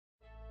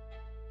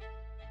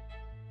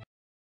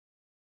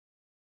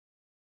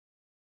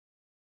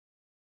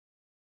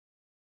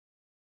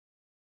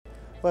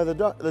Well,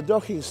 the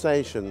docking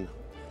station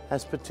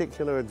has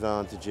particular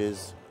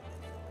advantages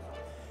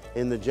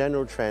in the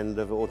general trend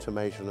of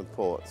automation of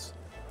ports.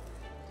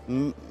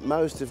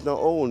 Most, if not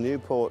all, new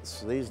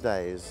ports these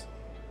days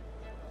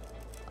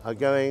are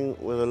going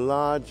with a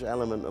large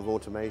element of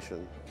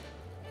automation,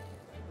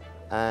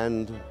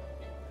 and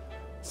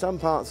some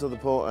parts of the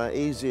port are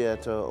easier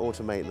to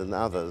automate than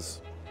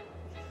others.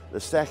 The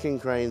stacking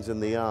cranes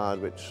in the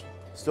yard, which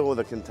store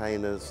the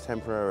containers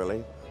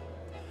temporarily,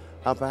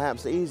 are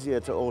perhaps easier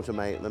to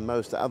automate than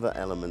most other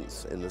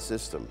elements in the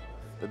system.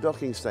 The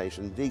docking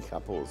station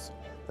decouples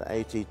the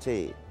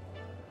ATT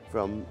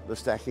from the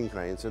stacking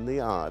cranes in the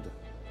yard,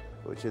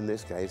 which in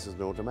this case is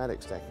an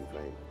automatic stacking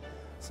crane.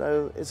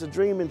 So it's a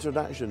dream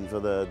introduction for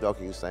the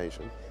docking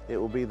station. It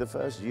will be the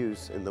first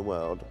use in the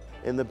world.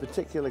 In the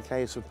particular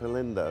case of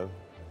Palindo,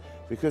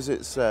 because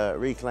it's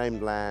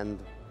reclaimed land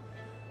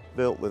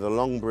built with a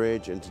long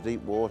bridge into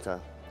deep water,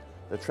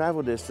 the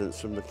travel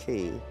distance from the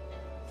quay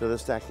to the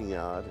stacking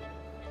yard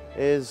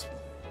is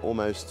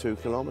almost 2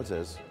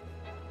 kilometers,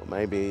 or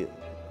maybe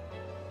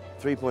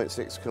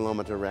 3.6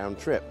 kilometer round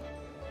trip.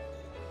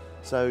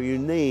 So you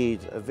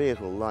need a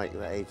vehicle like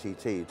the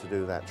ATT to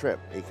do that trip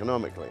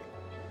economically.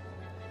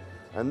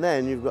 And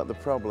then you've got the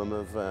problem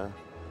of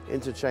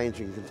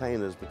interchanging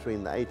containers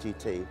between the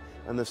ATT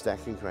and the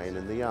stacking crane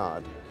in the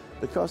yard.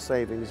 The cost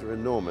savings are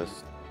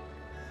enormous.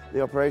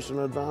 The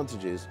operational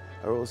advantages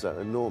are also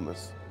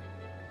enormous.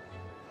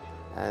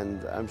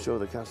 And I'm sure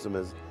the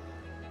customers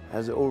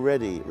has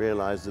already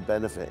realized the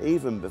benefit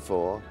even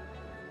before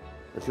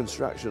the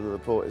construction of the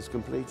port is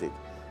completed,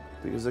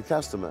 because the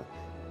customer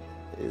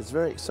is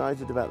very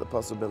excited about the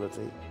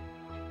possibility